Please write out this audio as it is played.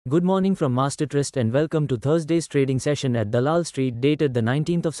Good morning from MasterTrust and welcome to Thursday's trading session at Dalal Street dated the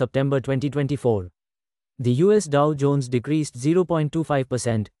 19th of September 2024. The US Dow Jones decreased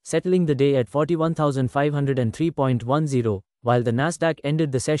 0.25%, settling the day at 41,503.10, while the Nasdaq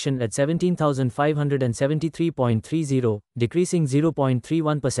ended the session at 17,573.30, decreasing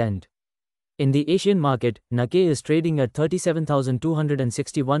 0.31%. In the Asian market, Nikkei is trading at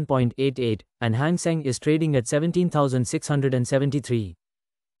 37,261.88, and Hang Seng is trading at 17,673.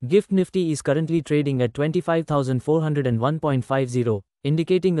 GIFT Nifty is currently trading at 25,401.50,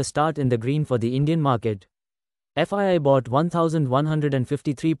 indicating a start in the green for the Indian market. FII bought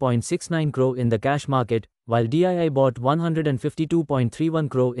 1,153.69 crore in the cash market, while DII bought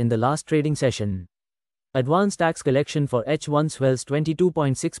 152.31 crore in the last trading session. Advance tax collection for H1 swells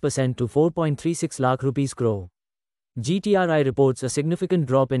 22.6% to 4.36 lakh rupees crore. GTRI reports a significant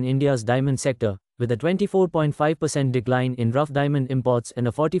drop in India's diamond sector, with a 24.5% decline in rough diamond imports and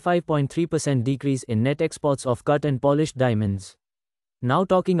a 45.3% decrease in net exports of cut and polished diamonds. Now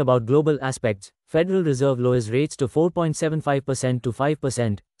talking about global aspects, Federal Reserve lowers rates to 4.75% to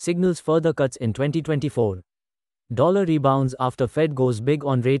 5%, signals further cuts in 2024. Dollar rebounds after Fed goes big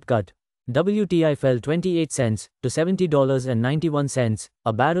on rate cut. WTI fell 28 cents to $70.91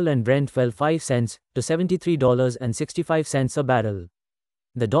 a barrel and Brent fell 5 cents to $73.65 a barrel.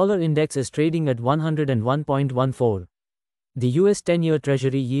 The dollar index is trading at 101.14. The US 10-year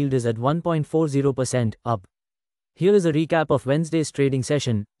Treasury yield is at 1.40%, up. Here is a recap of Wednesday's trading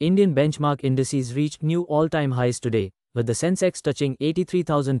session. Indian benchmark indices reached new all-time highs today, with the Sensex touching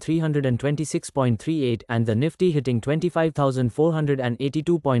 83,326.38 and the Nifty hitting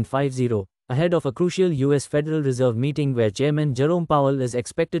 25,482.50, ahead of a crucial US Federal Reserve meeting where Chairman Jerome Powell is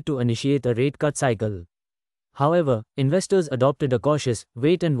expected to initiate a rate cut cycle. However, investors adopted a cautious,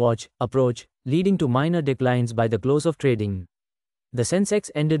 wait-and-watch approach, leading to minor declines by the close of trading. The Sensex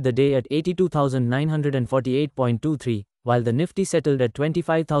ended the day at 82,948.23, while the Nifty settled at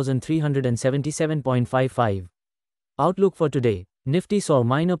 25,377.55. Outlook for today. Nifty saw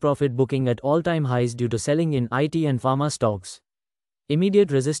minor profit booking at all-time highs due to selling in IT and pharma stocks.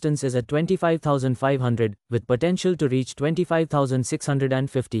 Immediate resistance is at 25,500, with potential to reach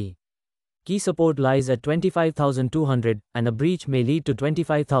 25,650. Key support lies at 25,200, and a breach may lead to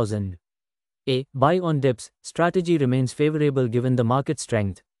 25,000. A buy on dips strategy remains favorable given the market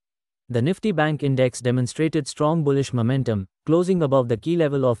strength. The Nifty Bank Index demonstrated strong bullish momentum, closing above the key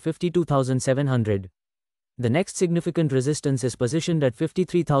level of 52,700. The next significant resistance is positioned at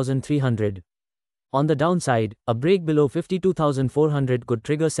 53,300. On the downside, a break below 52,400 could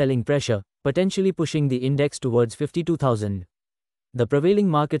trigger selling pressure, potentially pushing the index towards 52,000. The prevailing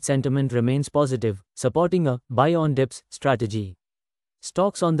market sentiment remains positive, supporting a buy on dips strategy.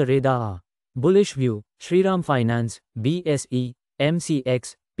 Stocks on the radar are bullish view, Shriram Finance, BSE,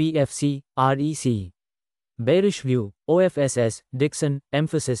 MCX, PFC, REC. Bearish view, OFSS, Dixon,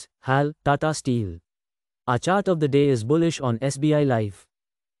 Emphasis, HAL, Tata Steel. Our chart of the day is bullish on SBI Life.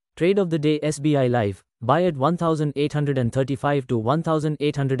 Trade of the day SBI Life, buy at 1,835 to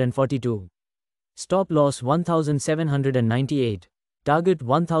 1,842. Stop loss 1,798. Target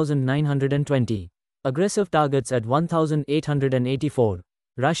 1,920. Aggressive targets at 1,884.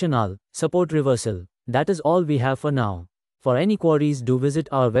 Rationale, support reversal. That is all we have for now. For any queries, do visit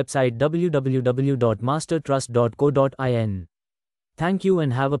our website www.mastertrust.co.in. Thank you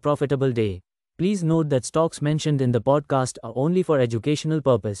and have a profitable day. Please note that stocks mentioned in the podcast are only for educational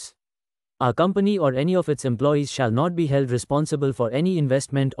purpose. Our company or any of its employees shall not be held responsible for any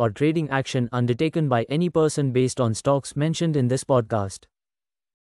investment or trading action undertaken by any person based on stocks mentioned in this podcast.